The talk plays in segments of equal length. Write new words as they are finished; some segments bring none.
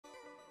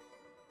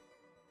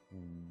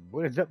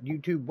What is up,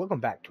 YouTube? Welcome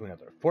back to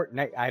another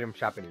Fortnite item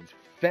shop. It is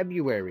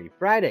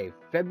Friday,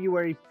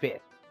 February 5th.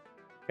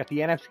 Got the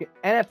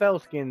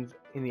NFL skins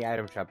in the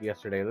item shop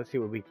yesterday. Let's see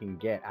what we can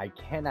get. I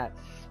cannot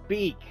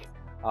speak.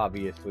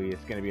 Obviously,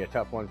 it's going to be a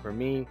tough one for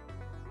me.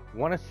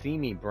 Want to see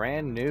me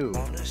brand new.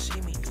 Wanna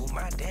see me do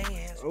my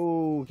dance.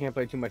 Oh, can't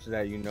play too much of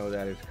that. You know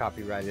that is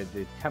copyrighted.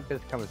 The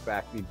Tempest comes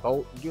back. The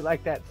Bolt. You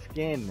like that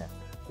skin?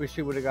 Wish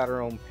we would have got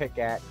our own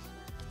pickaxe.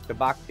 The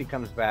Boxy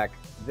comes back.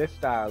 This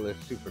style is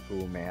super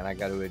cool, man. I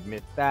got to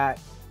admit that.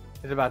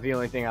 It's about the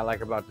only thing I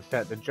like about the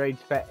set. The Dread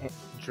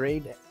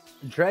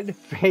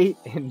Fate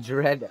and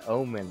Dread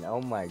Omen.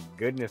 Oh my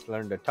goodness,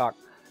 learn to talk.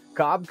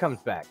 Cobb comes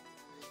back.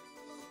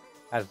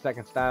 Has a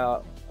second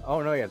style.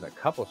 Oh no, he has a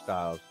couple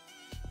styles.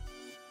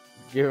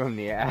 Give him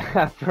the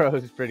afro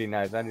is pretty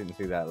nice. I didn't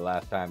see that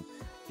last time.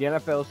 The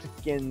NFL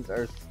skins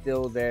are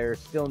still there.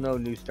 Still no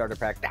new starter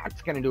pack.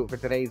 That's going to do it for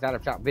today's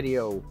item shop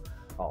video.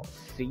 I'll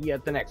see you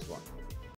at the next one.